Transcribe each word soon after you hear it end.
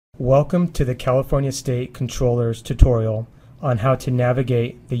Welcome to the California State Controller's tutorial on how to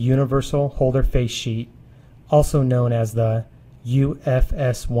navigate the Universal Holder Face Sheet, also known as the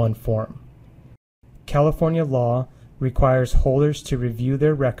UFS1 form. California law requires holders to review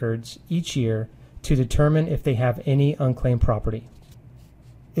their records each year to determine if they have any unclaimed property.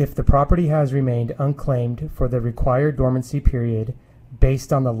 If the property has remained unclaimed for the required dormancy period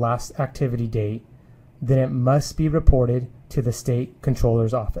based on the last activity date, then it must be reported to the State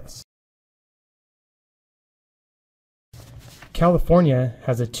Controller's Office. California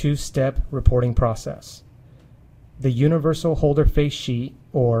has a two-step reporting process. The Universal Holder Face Sheet,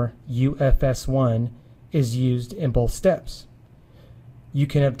 or UFS1, is used in both steps. You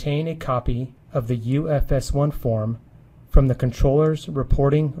can obtain a copy of the UFS1 form from the Controller's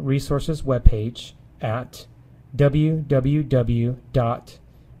Reporting Resources webpage at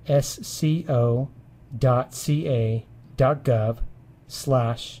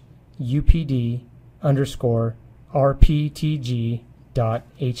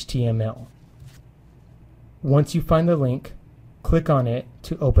Once you find the link, click on it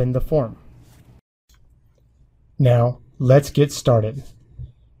to open the form. Now, let's get started.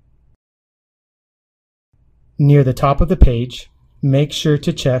 Near the top of the page, make sure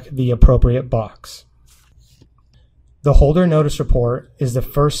to check the appropriate box. The Holder Notice Report is the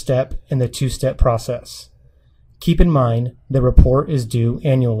first step in the two-step process. Keep in mind the report is due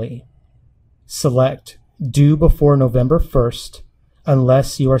annually. Select Due before November 1st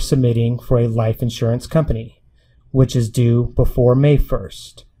unless you are submitting for a life insurance company, which is due before May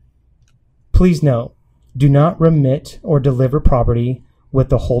 1st. Please note, do not remit or deliver property with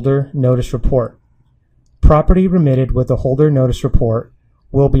the Holder Notice Report. Property remitted with the Holder Notice Report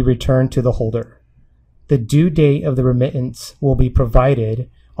will be returned to the holder. The due date of the remittance will be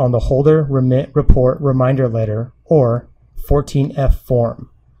provided on the Holder Remit Report Reminder Letter, or 14F form,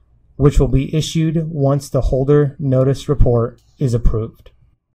 which will be issued once the Holder Notice Report is approved.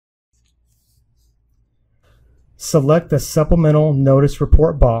 Select the Supplemental Notice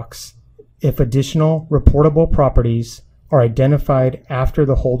Report box if additional reportable properties are identified after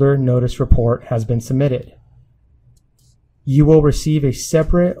the Holder Notice Report has been submitted. You will receive a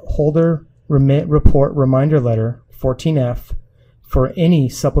separate Holder Remit Report Reminder Letter, 14F, for any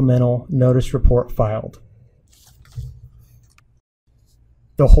supplemental notice report filed.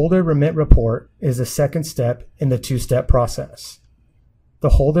 The Holder Remit Report is the second step in the two-step process.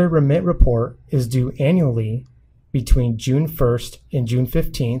 The Holder Remit Report is due annually between June 1st and June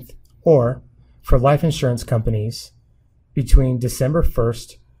 15th, or, for life insurance companies, between December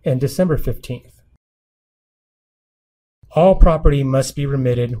 1st and December 15th. All property must be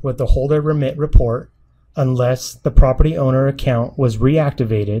remitted with the Holder Remit Report unless the property owner account was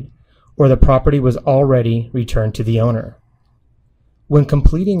reactivated or the property was already returned to the owner. When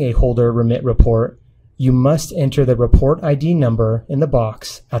completing a Holder Remit Report, you must enter the report ID number in the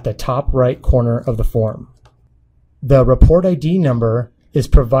box at the top right corner of the form. The report ID number is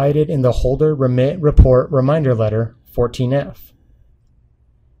provided in the Holder Remit Report Reminder Letter, 14F.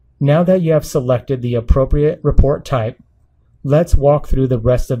 Now that you have selected the appropriate report type, let's walk through the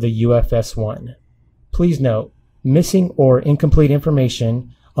rest of the UFS1. Please note, missing or incomplete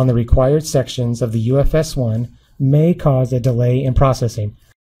information on the required sections of the UFS1 may cause a delay in processing.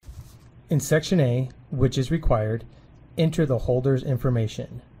 In Section A, which is required, enter the holder's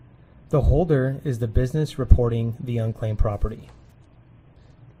information. The holder is the business reporting the unclaimed property.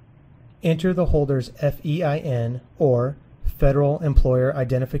 Enter the holder's FEIN, or Federal Employer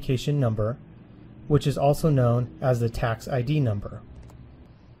Identification Number, which is also known as the tax ID number.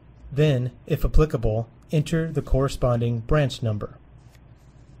 Then, if applicable, enter the corresponding branch number.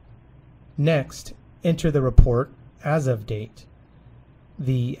 Next, enter the report as of date.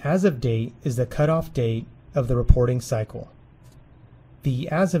 The as of date is the cutoff date of the reporting cycle. The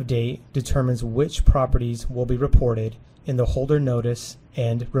as of date determines which properties will be reported in the Holder Notice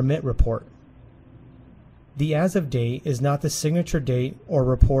and Remit Report. The as of date is not the signature date or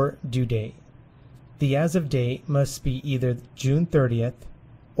report due date. The as of date must be either June 30th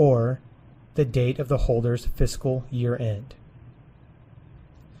or the date of the holder's fiscal year end.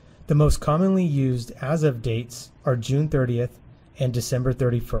 The most commonly used as of dates are June 30th and December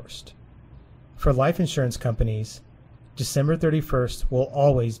 31st. For life insurance companies, December 31st will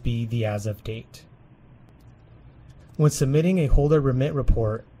always be the as of date. When submitting a Holder Remit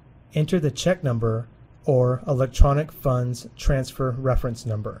Report, enter the check number or electronic funds transfer reference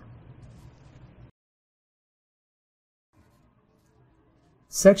number.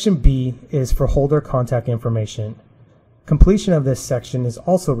 Section B is for holder contact information. Completion of this section is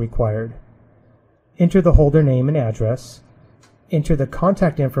also required. Enter the holder name and address. enter the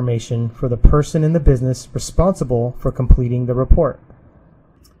contact information for the person in the business responsible for completing the report.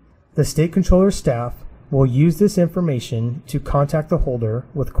 The State Controller's staff will use this information to contact the holder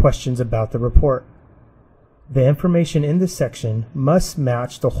with questions about the report. The information in this section must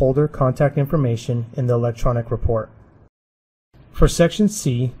match the holder contact information in the electronic report. For Section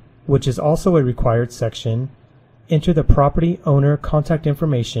C, which is also a required section, enter the property owner contact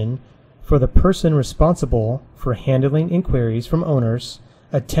information for the person responsible for handling inquiries from owners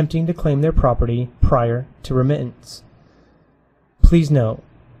attempting to claim their property prior to remittance. Please note,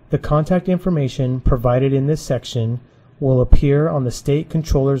 the contact information provided in this section will appear on the State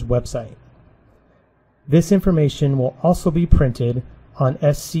Controller's website. This information will also be printed on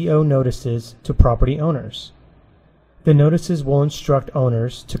SCO notices to property owners. The notices will instruct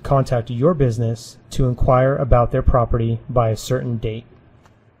owners to contact your business to inquire about their property by a certain date.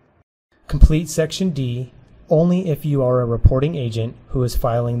 Complete Section D only if you are a reporting agent who is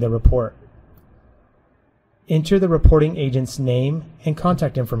filing the report. Enter the reporting agent's name and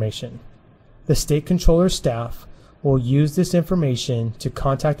contact information. The State Controller's staff will use this information to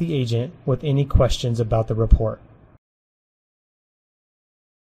contact the agent with any questions about the report.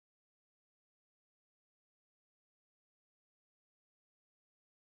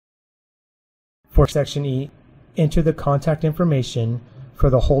 For Section E, enter the contact information for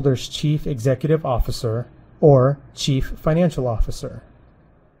the holder's Chief Executive Officer or Chief Financial Officer.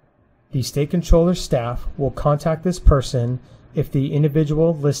 The State Controller's staff will contact this person if the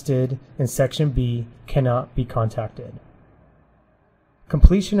individual listed in Section B cannot be contacted.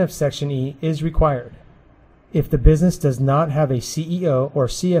 Completion of Section E is required. If the business does not have a CEO or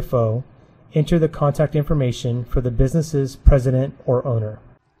CFO, enter the contact information for the business's president or owner.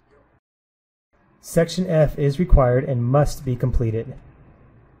 Section F is required and must be completed.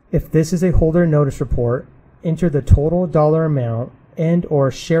 If this is a holder notice report, enter the total dollar amount and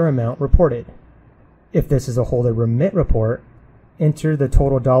or share amount reported. If this is a holder remit report, enter the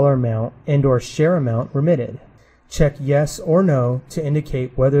total dollar amount and or share amount remitted. Check yes or no to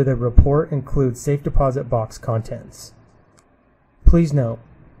indicate whether the report includes safe deposit box contents. Please note,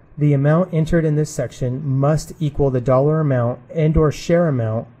 the amount entered in this section must equal the dollar amount and or share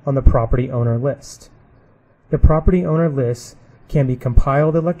amount on the property owner list. The property owner list can be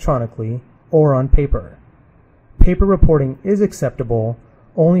compiled electronically or on paper. Paper reporting is acceptable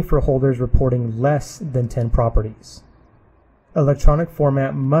only for holders reporting less than 10 properties. Electronic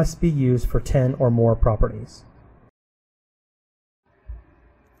format must be used for 10 or more properties.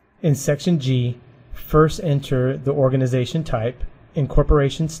 In Section G, first enter the organization type,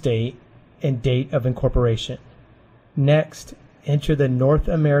 incorporation state, and date of incorporation. Next, enter the North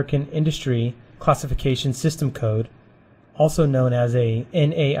American Industry Classification System Code, also known as a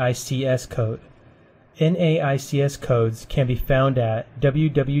NAICS code. NAICS codes can be found at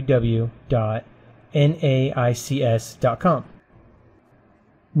www.naics.com.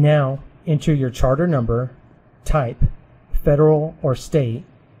 Now, enter your charter number, type, federal or state,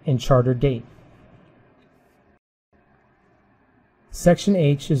 and charter date. Section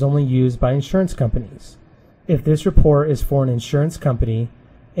H is only used by insurance companies. If this report is for an insurance company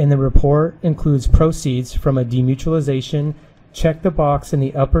and the report includes proceeds from a demutualization, check the box in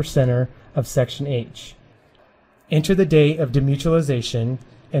the upper center of Section H. Enter the date of demutualization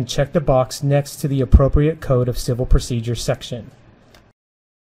and check the box next to the appropriate Code of Civil Procedure section.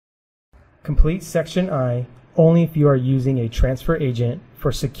 Complete Section I only if you are using a transfer agent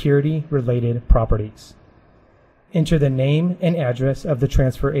for security-related properties. Enter the name and address of the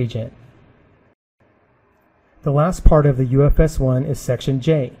transfer agent. The last part of the UFS 1 is Section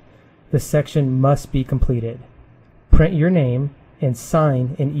J. The section must be completed. Print your name and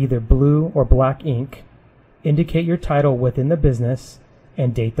sign in either blue or black ink. Indicate your title within the business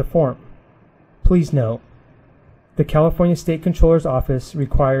and date the form. Please note, the California State Controller's Office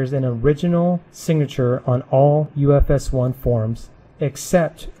requires an original signature on all UFS 1 forms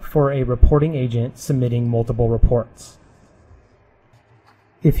except for a reporting agent submitting multiple reports.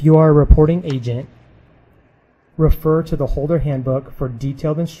 If you are a reporting agent, refer to the Holder Handbook for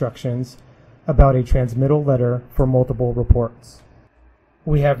detailed instructions about a transmittal letter for multiple reports.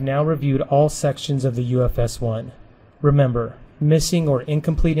 We have now reviewed all sections of the UFS 1. Remember, missing or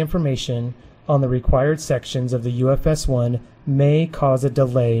incomplete information on the required sections of the UFS 1 may cause a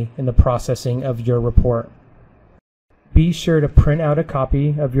delay in the processing of your report. Be sure to print out a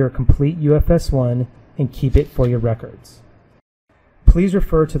copy of your complete UFS 1 and keep it for your records. Please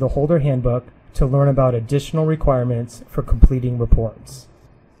refer to the Holder Handbook to learn about additional requirements for completing reports.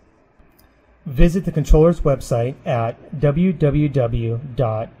 Visit the Controller's website at www.sco.ca.gov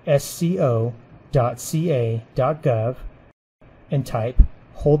and type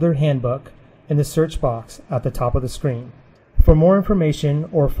Holder Handbook in the search box at the top of the screen. For more information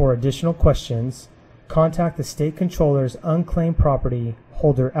or for additional questions, contact the State Controller's Unclaimed Property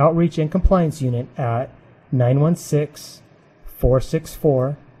Holder Outreach and Compliance Unit at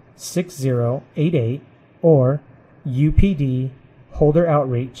 916-464-6088 or UPD Holder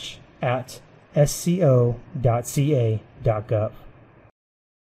Outreach at sco.ca.gov.